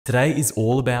Today is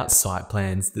all about site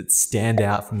plans that stand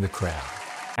out from the crowd.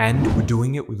 And we're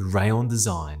doing it with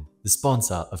Rayon.design, the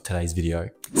sponsor of today's video.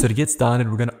 So to get started,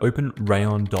 we're going to open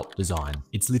Rayon.design.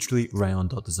 It's literally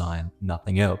Rayon.design,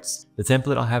 nothing else. The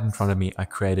template I have in front of me, I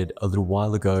created a little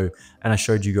while ago and I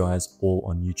showed you guys all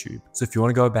on YouTube. So if you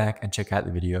want to go back and check out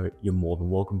the video, you're more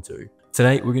than welcome to.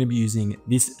 Today, we're going to be using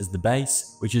this as the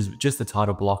base, which is just the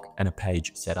title block and a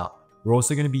page setup. We're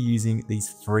also going to be using these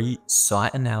 3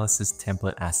 site analysis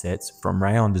template assets from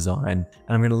Rayon.design, and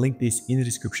I'm going to link this in the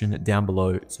description down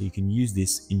below so you can use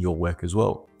this in your work as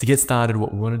well. To get started,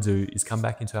 what we want to do is come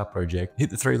back into our project,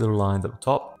 hit the 3 little lines at the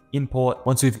top, import.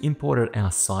 Once we've imported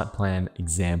our site plan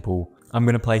example, I'm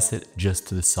going to place it just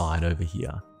to the side over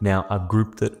here. Now I've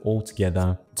grouped it all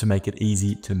together to make it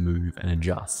easy to move and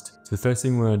adjust. So the first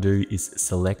thing we're going to do is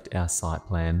select our site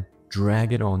plan,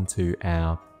 drag it onto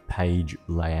our page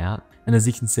layout. And as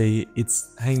you can see,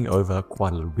 it's hanging over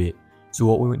quite a little bit. So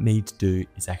what we would need to do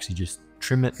is actually just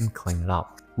trim it and clean it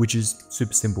up, which is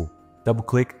super simple. Double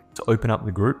click to open up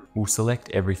the group. We'll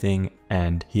select everything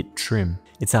and hit trim.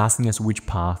 It's asking us which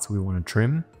parts we want to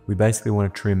trim. We basically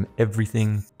want to trim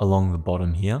everything along the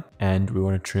bottom here, and we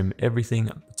want to trim everything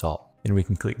at the top. Then we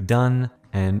can click done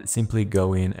and simply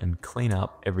go in and clean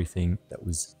up everything that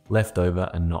was left over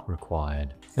and not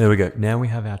required. And there we go. Now we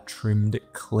have our trimmed,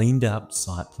 cleaned up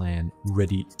site plan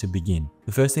ready to begin.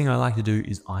 The first thing I like to do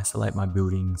is isolate my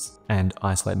buildings and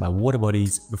isolate my water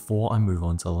bodies before I move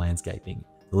on to landscaping.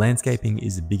 The landscaping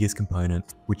is the biggest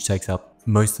component, which takes up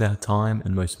most of our time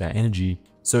and most of our energy.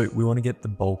 So we want to get the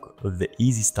bulk of the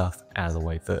easy stuff out of the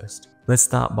way first. Let's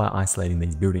start by isolating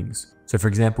these buildings. So for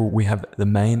example, we have the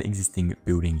main existing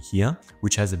building here,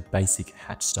 which has a basic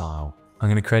hatch style. I'm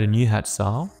going to create a new hatch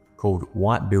style called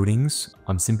white buildings.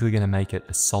 I'm simply going to make it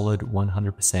a solid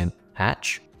 100%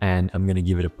 hatch, and I'm going to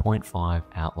give it a 0.5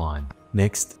 outline.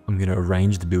 Next, I'm going to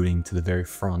arrange the building to the very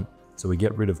front, so we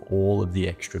get rid of all of the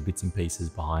extra bits and pieces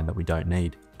behind that we don't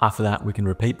need. After that, we can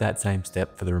repeat that same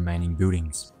step for the remaining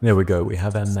buildings. There we go. We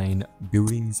have our main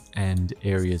buildings and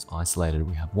areas isolated.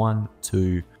 We have 1,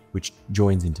 2, which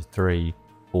joins into 3,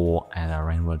 4, and our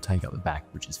rain will take up the back,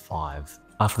 which is 5.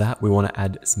 After that, we want to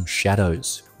add some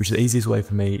shadows, which the easiest way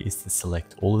for me is to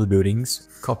select all of the buildings,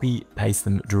 copy, paste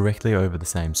them directly over the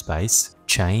same space,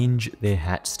 change their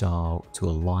hatch style to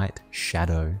a light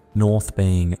shadow, north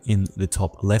being in the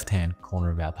top left-hand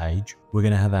corner of our page. We're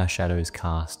going to have our shadows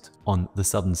cast on the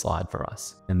southern side for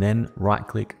us, and then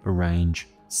right-click, arrange,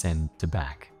 send to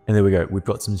back. And there we go. We've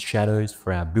got some shadows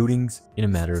for our buildings in a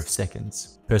matter of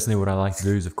seconds. Personally, what I like to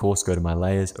do is, of course, go to my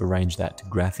layers, arrange that to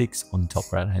graphics on the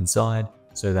top right-hand side,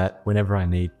 so that whenever I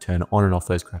need to turn on and off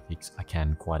those graphics, I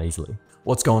can quite easily.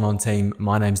 What's going on, team?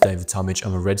 My name's Tomic.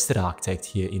 I'm a registered architect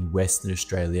here in Western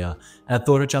Australia, and I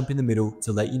thought I'd jump in the middle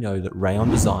to let you know that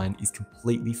Rayon.design is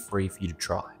completely free for you to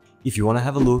try. If you want to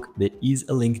have a look, there is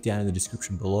a link down in the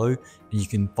description below, and you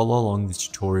can follow along this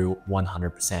tutorial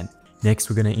 100%. Next,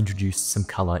 we're going to introduce some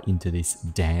color into this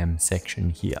dam section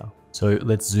here. So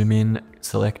let's zoom in,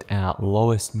 select our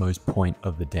lowest most point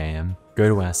of the dam, go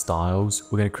to our styles.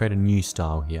 We're going to create a new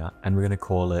style here, and we're going to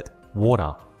call it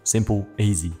water. Simple,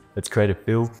 easy. Let's create a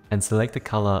fill and select a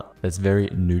color that's very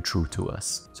neutral to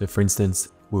us. So for instance,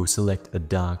 we'll select a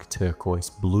dark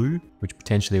turquoise blue, which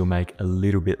potentially will make a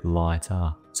little bit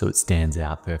lighter so it stands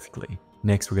out perfectly.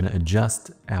 Next, we're going to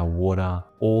adjust our water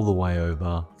all the way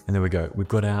over. And there we go. We've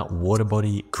got our water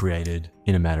body created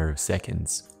in a matter of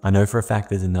seconds. I know for a fact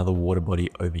there's another water body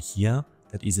over here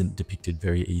that isn't depicted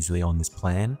very easily on this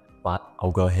plan, but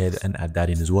I'll go ahead and add that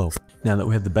in as well. Now that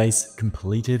we have the base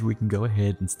completed, we can go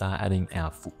ahead and start adding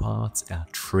our footpaths, our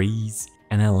trees,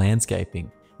 and our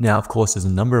landscaping. Now, of course, there's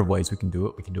a number of ways we can do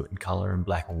it. We can do it in color and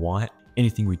black and white,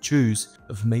 anything we choose.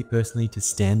 But for me personally, to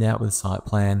stand out with a site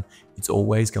plan, it's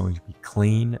always going to be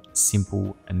clean,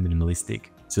 simple, and minimalistic.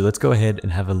 So let's go ahead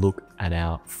and have a look at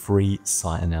our free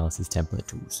site analysis template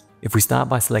tools. If we start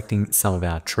by selecting some of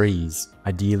our trees,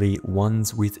 ideally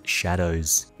ones with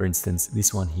shadows. For instance,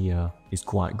 this one here is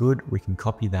quite good. We can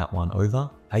copy that one over,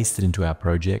 paste it into our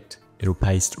project. It'll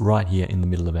paste right here in the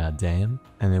middle of our dam,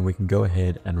 and then we can go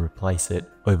ahead and replace it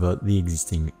over the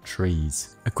existing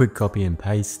trees. A quick copy and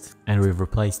paste, and we've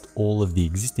replaced all of the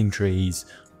existing trees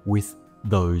with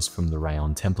those from the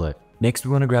Rayon template. Next,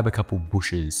 we want to grab a couple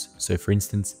bushes. So for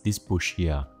instance, this bush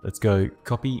here, let's go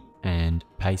copy and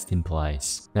paste in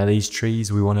place. Now these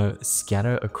trees, we want to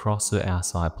scatter across our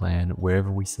site plan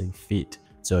wherever we see fit.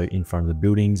 So in front of the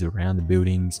buildings, around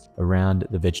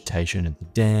the vegetation at the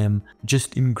dam,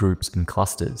 just in groups and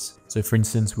clusters. So for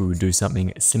instance, we would do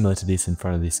something similar to this in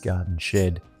front of this garden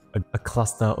shed. a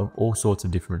cluster of all sorts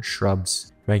of different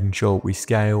shrubs, making sure we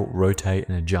scale, rotate,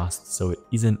 and adjust so it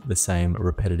isn't the same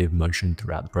repetitive motion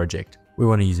throughout the project. We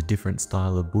want to use a different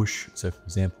style of bush, so for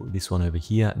example this one over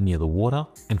here near the water,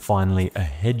 and finally a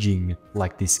hedging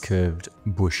like this curved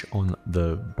bush on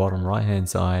the bottom right hand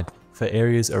side for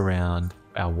areas around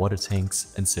our water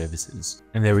tanks and services.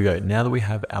 And there we go. Now that we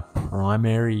have our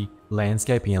primary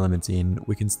landscaping elements in,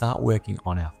 we can start working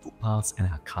on our footpaths and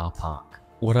our car park.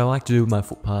 What I like to do with my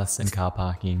footpaths and car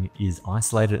parking is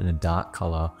isolate it in a dark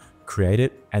color, create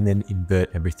it, and then invert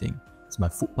everything. So my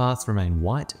footpaths remain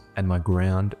white and my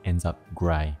ground ends up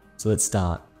gray. So let's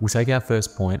start. We'll take our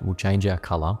first point, we'll change our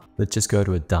color. Let's just go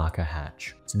to a darker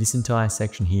hatch. So this entire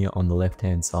section here on the left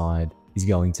hand side is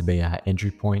going to be our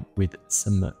entry point with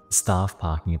some staff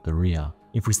parking at the rear.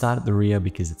 If we start at the rear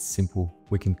because it's simple,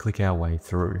 we can click our way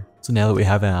through. So now that we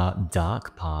have our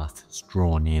dark paths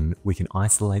drawn in, we can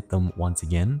isolate them once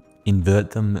again,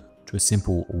 invert them to a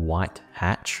simple white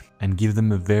hatch, and give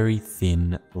them a very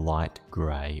thin light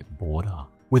grey border.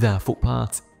 With our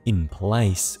footpaths in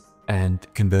place and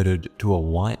converted to a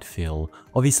white fill,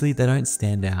 obviously they don't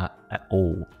stand out at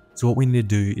all. So what we need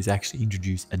to do is actually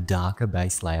introduce a darker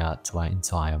base layout to our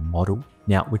entire model.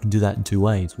 Now we can do that in two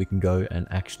ways. We can go and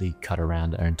actually cut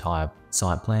around our entire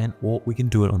site plan, or we can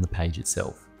do it on the page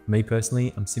itself. For me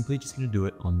personally, I'm simply just going to do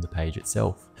it on the page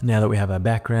itself. Now that we have our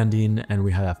background in and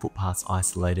we have our footpaths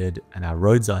isolated and our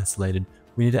roads isolated,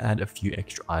 we need to add a few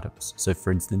extra items. So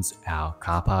for instance, our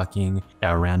car parking,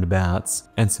 our roundabouts,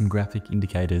 and some graphic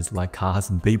indicators like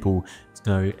cars and people to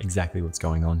know exactly what's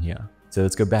going on here. So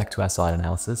let's go back to our site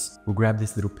analysis. We'll grab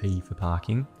this little P for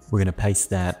parking. We're going to paste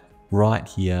that right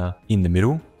here in the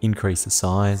middle, increase the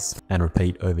size, and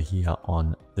repeat over here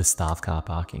on the staff car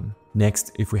parking.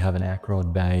 Next, if we have an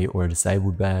ACROD bay or a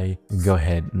disabled bay, we can go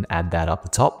ahead and add that up the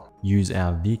top. Use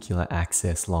our vehicular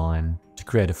access line to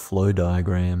create a flow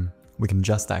diagram. We can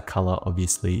adjust that color,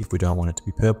 obviously. If we don't want it to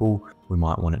be purple, we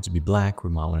might want it to be black,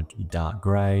 we might want it to be dark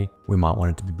gray, we might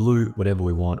want it to be blue, whatever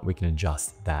we want, we can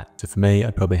adjust that. So for me,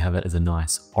 I'd probably have it as a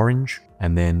nice orange,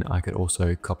 and then I could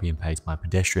also copy and paste my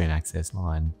pedestrian access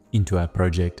line into our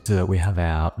project so that we have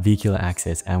our vehicular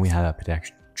access and we have our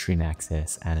pedestrian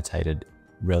access annotated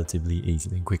relatively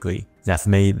easily and quickly. Now for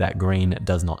me, that green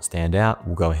does not stand out.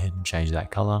 We'll go ahead and change that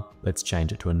color. Let's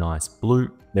change it to a nice blue.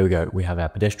 There we go. We have our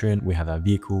pedestrian, we have our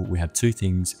vehicle, we have two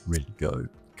things ready to go.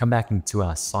 Come back into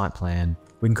our site plan.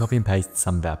 We can copy and paste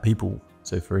some of our people.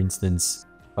 So for instance,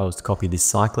 if I was to copy this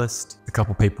cyclist, a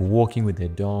couple people walking with their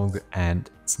dog and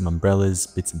some umbrellas,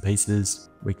 bits and pieces,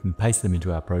 we can paste them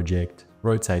into our project,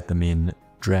 rotate them in,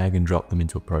 drag and drop them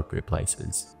into appropriate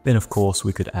places. Then of course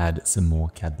we could add some more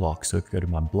CAD blocks. So if I go to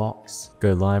my blocks,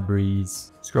 go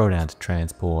libraries, scroll down to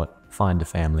transport, find a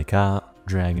family car,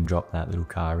 drag and drop that little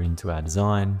car into our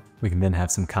design. We can then have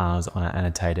some cars on our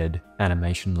annotated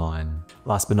animation line.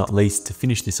 Last but not least, to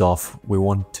finish this off, we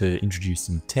want to introduce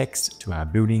some text to our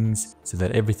buildings so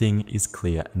that everything is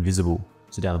clear and visible.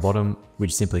 So down the bottom, we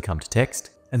just simply come to text.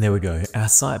 And there we go. Our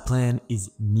site plan is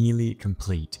nearly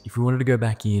complete. If we wanted to go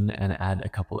back in and add a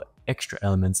couple of extra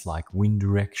elements like wind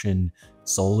direction,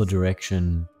 solar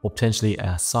direction, or potentially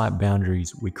our site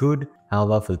boundaries, we could.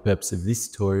 However, for the purpose of this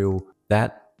tutorial,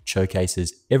 that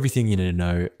showcases everything you need to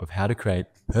know of how to create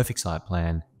a perfect site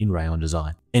plan in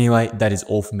Rayon.design. Anyway, that is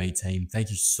all for me, team. Thank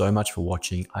you so much for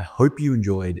watching. I hope you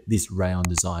enjoyed this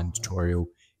Rayon.design tutorial.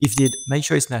 If you did, make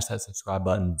sure you smash that subscribe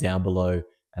button down below.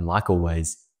 And like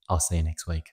always, I'll see you next week.